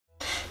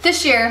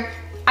This year,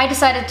 I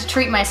decided to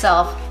treat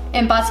myself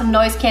and bought some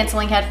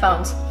noise-canceling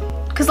headphones.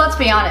 Cause let's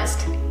be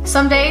honest,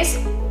 some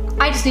days,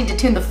 I just need to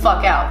tune the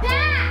fuck out.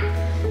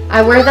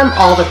 I wear them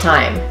all the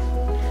time.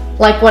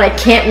 Like when I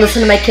can't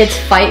listen to my kids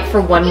fight for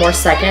one more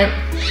second.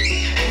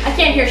 I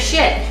can't hear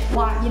shit.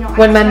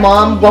 When my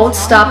mom won't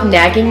stop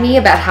nagging me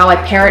about how I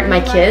parent my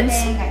kids.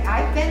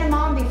 I've been a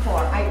mom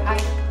before.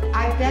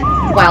 I've been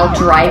While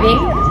driving.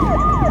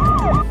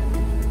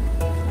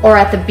 Or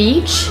at the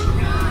beach.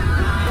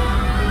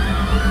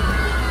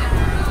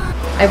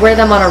 I wear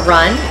them on a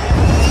run.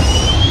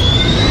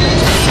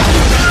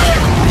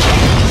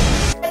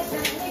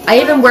 I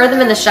even wear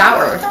them in the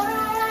shower.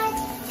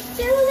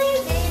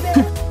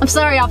 I'm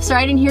sorry, officer,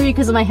 I didn't hear you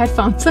because of my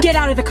headphones. Get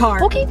out of the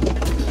car. Okay.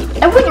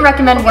 I wouldn't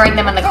recommend wearing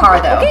them in the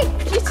car though.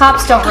 Okay.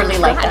 Cops don't really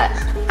like that.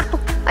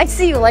 I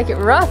see you like it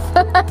rough.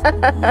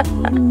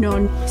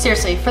 No.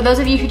 Seriously, for those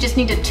of you who just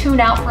need to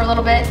tune out for a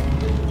little bit,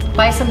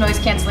 buy some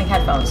noise-canceling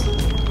headphones.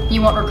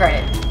 You won't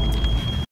regret it.